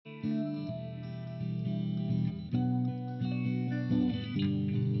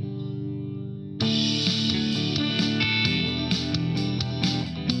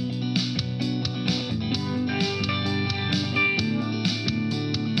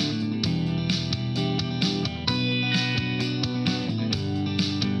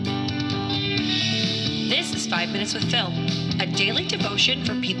5 Minutes with Phil, a daily devotion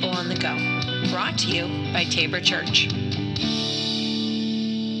for people on the go. Brought to you by Tabor Church.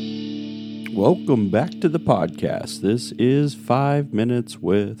 Welcome back to the podcast. This is 5 Minutes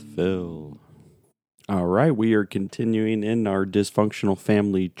with Phil. All right, we are continuing in our dysfunctional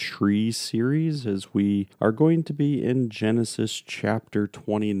family tree series as we are going to be in Genesis chapter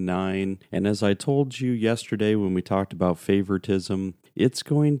 29. And as I told you yesterday when we talked about favoritism, it's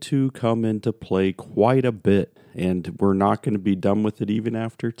going to come into play quite a bit. And we're not going to be done with it even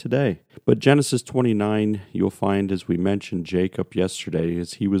after today. But Genesis 29, you'll find, as we mentioned Jacob yesterday,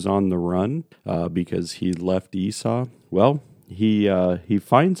 as he was on the run because he left Esau. Well, he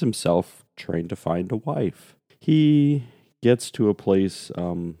finds himself trying to find a wife. He gets to a place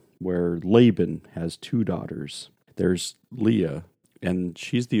where Laban has two daughters. There's Leah, and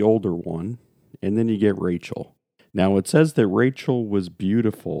she's the older one. And then you get Rachel. Now, it says that Rachel was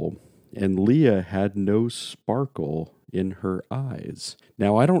beautiful, and Leah had no sparkle in her eyes.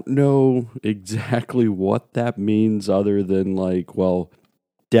 Now, I don't know exactly what that means other than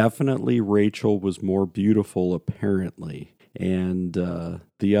definitely Rachel was more beautiful apparently. And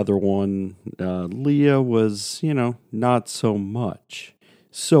the other one, Leah, was, not so much.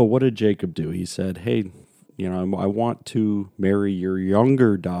 So what did Jacob do? He said, hey, I want to marry your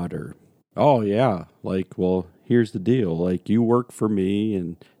younger daughter. Oh, yeah. Here's the deal. You work for me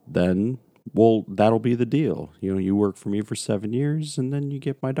and then, that'll be the deal. You work for me for 7 years and then you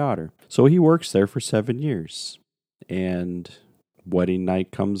get my daughter. So he works there for 7 years. And wedding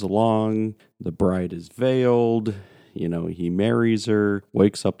night comes along. The bride is veiled. He marries her,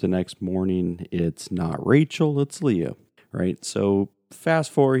 wakes up the next morning. It's not Rachel, it's Leah, right? So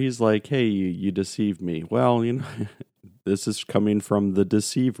fast forward, he's like, hey, you deceived me. Well, this is coming from the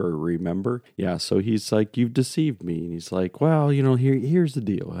deceiver, remember? Yeah, so he's like, you've deceived me. And he's like, well, here's the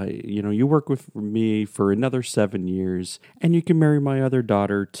deal. You work with me for another 7 years, and you can marry my other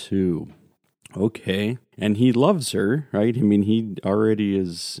daughter too. Okay. And he loves her, right? I mean, he already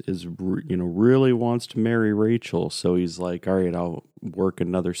is really wants to marry Rachel. So he's like, all right, I'll work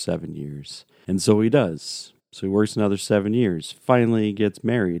another 7 years. And so he does. So he works another 7 years. Finally, he gets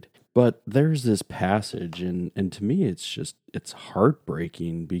married. But there's this passage, and to me, it's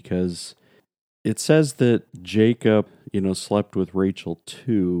heartbreaking because it says that Jacob, slept with Rachel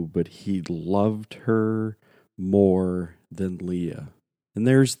too, but he loved her more than Leah. And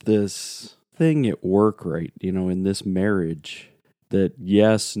there's this thing at work, right, in this marriage that,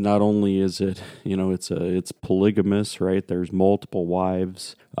 yes, not only is it, it's polygamous, right? There's multiple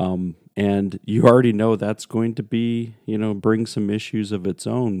wives. And you already know that's going to be, bring some issues of its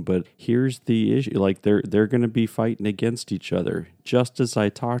own. But here's the issue, they're going to be fighting against each other. Just as I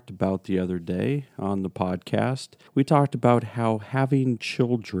talked about the other day on the podcast, we talked about how having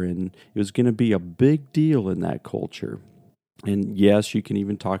children is going to be a big deal in that culture. And yes, you can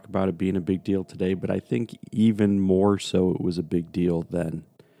even talk about it being a big deal today, but I think even more so it was a big deal then.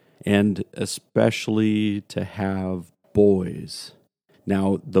 And especially to have boys.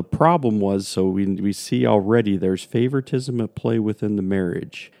 Now, the problem was, so we see already there's favoritism at play within the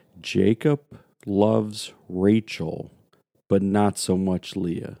marriage. Jacob loves Rachel, but not so much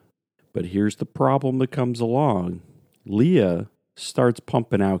Leah. But here's the problem that comes along. Leah starts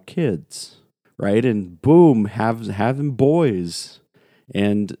pumping out kids. Right? And boom, having boys.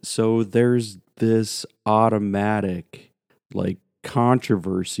 And so there's this automatic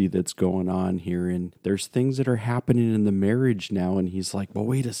controversy that's going on here. And there's things that are happening in the marriage now. And he's like, well,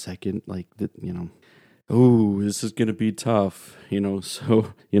 wait a second. This is going to be tough.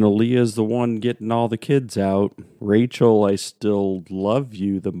 So, Leah's the one getting all the kids out. Rachel, I still love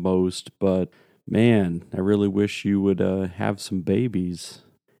you the most, but man, I really wish you would have some babies.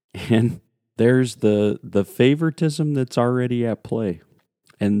 And there's the favoritism that's already at play.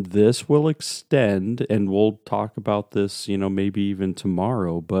 And this will extend, and we'll talk about this, maybe even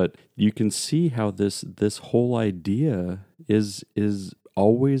tomorrow, but you can see how this whole idea is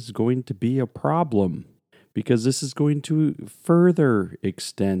always going to be a problem because this is going to further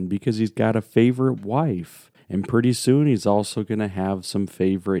extend because he's got a favorite wife. And pretty soon he's also going to have some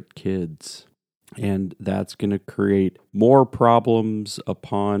favorite kids. And that's going to create more problems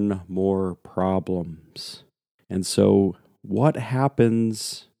upon more problems. And so what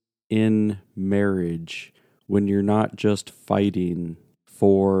happens in marriage when you're not just fighting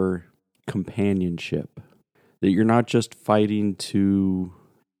for companionship? That you're not just fighting to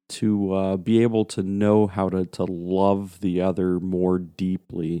be able to know how to love the other more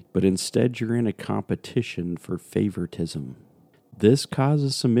deeply, but instead you're in a competition for favoritism. This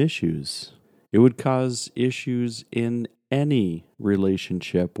causes some issues. It would cause issues in any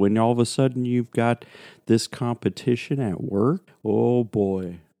relationship. When all of a sudden you've got this competition at work, oh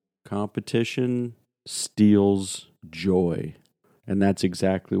boy, competition steals joy. And that's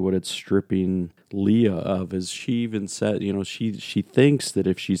exactly what it's stripping Leah of. As she even said, she thinks that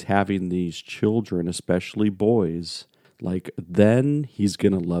if she's having these children, especially boys, like, then he's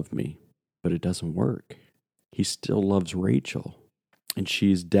going to love me. But it doesn't work. He still loves Rachel. And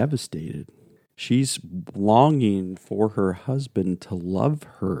she's devastated. She's longing for her husband to love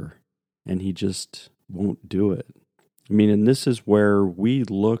her. And he just won't do it. I mean, and this is where we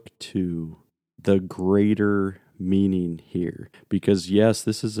look to the greater meaning here. Because yes,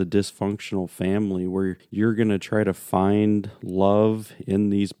 this is a dysfunctional family where you're going to try to find love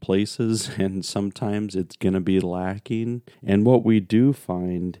in these places, and sometimes it's going to be lacking. And what we do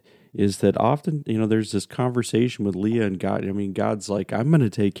find is that often, there's this conversation with Leah and God. I mean, God's like, I'm going to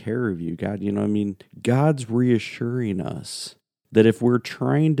take care of you, God. God's reassuring us that if we're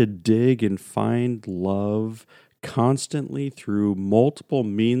trying to dig and find love constantly through multiple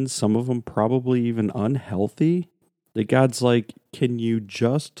means, some of them probably even unhealthy, that God's like, can you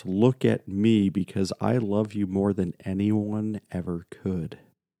just look at me because I love you more than anyone ever could?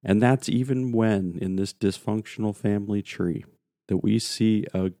 And that's even when, in this dysfunctional family tree, that we see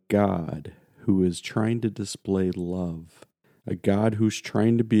a God who is trying to display love, a God who's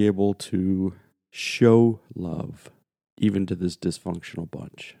trying to be able to show love, even to this dysfunctional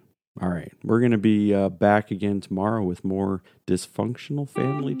bunch. All right, we're going to be back again tomorrow with more Dysfunctional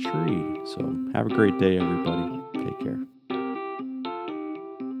Family Tree. So have a great day, everybody. Take care.